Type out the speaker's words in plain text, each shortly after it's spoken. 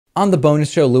On the bonus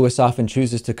show, Lewis often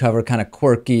chooses to cover kind of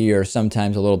quirky or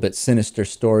sometimes a little bit sinister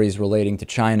stories relating to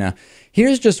China.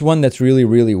 Here's just one that's really,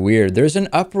 really weird. There's an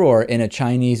uproar in a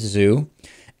Chinese zoo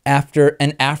after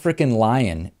an African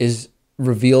lion is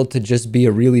revealed to just be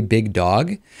a really big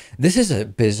dog. This is a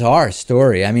bizarre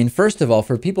story. I mean, first of all,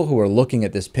 for people who are looking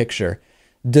at this picture,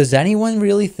 does anyone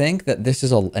really think that this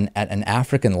is an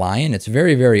African lion? It's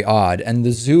very, very odd. And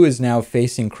the zoo is now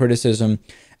facing criticism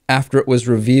after it was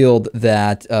revealed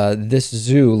that this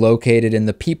zoo, located in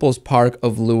the People's Park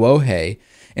of Luohe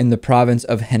in the province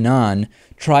of Henan,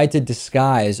 tried to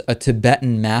disguise a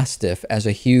Tibetan Mastiff as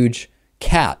a huge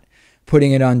cat,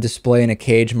 putting it on display in a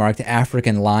cage marked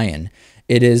African lion.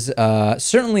 It is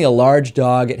certainly a large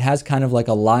dog. It has kind of like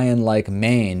a lion-like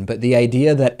mane, but the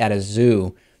idea that at a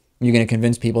zoo you're going to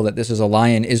convince people that this is a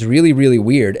lion is really, really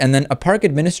weird. And then a park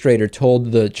administrator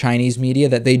told the Chinese media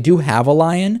that they do have a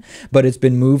lion, but it's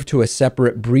been moved to a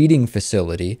separate breeding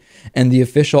facility. And the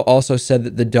official also said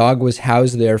that the dog was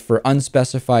housed there for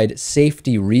unspecified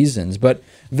safety reasons. But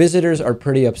visitors are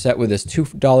pretty upset with this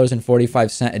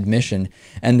 $2.45 admission,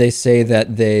 and they say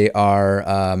that they are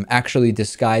actually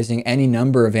disguising any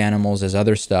number of animals as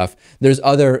other stuff. There's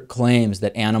other claims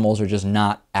that animals are just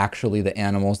not actually the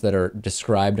animals that are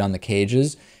described on the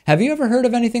cages. Have you ever heard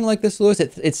of anything like this, Lewis?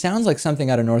 It sounds like something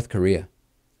out of North Korea.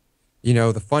 You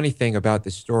know, the funny thing about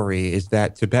this story is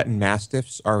that Tibetan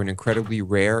Mastiffs are an incredibly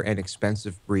rare and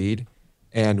expensive breed.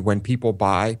 And when people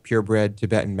buy purebred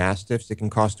Tibetan Mastiffs, it can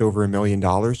cost over $1 million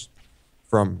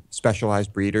from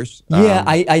specialized breeders. Yeah,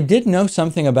 I did know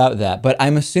something about that, but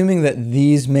I'm assuming that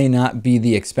these may not be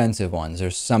the expensive ones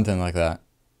or something like that.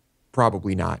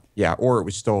 Probably not. Yeah, or it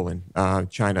was stolen.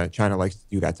 China likes to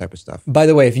do that type of stuff. By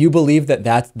the way, if you believe that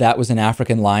that was an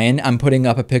African lion, I'm putting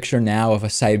up a picture now of a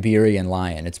Siberian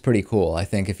lion. It's pretty cool. I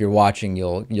think if you're watching,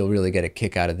 you'll really get a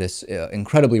kick out of this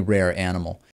incredibly rare animal.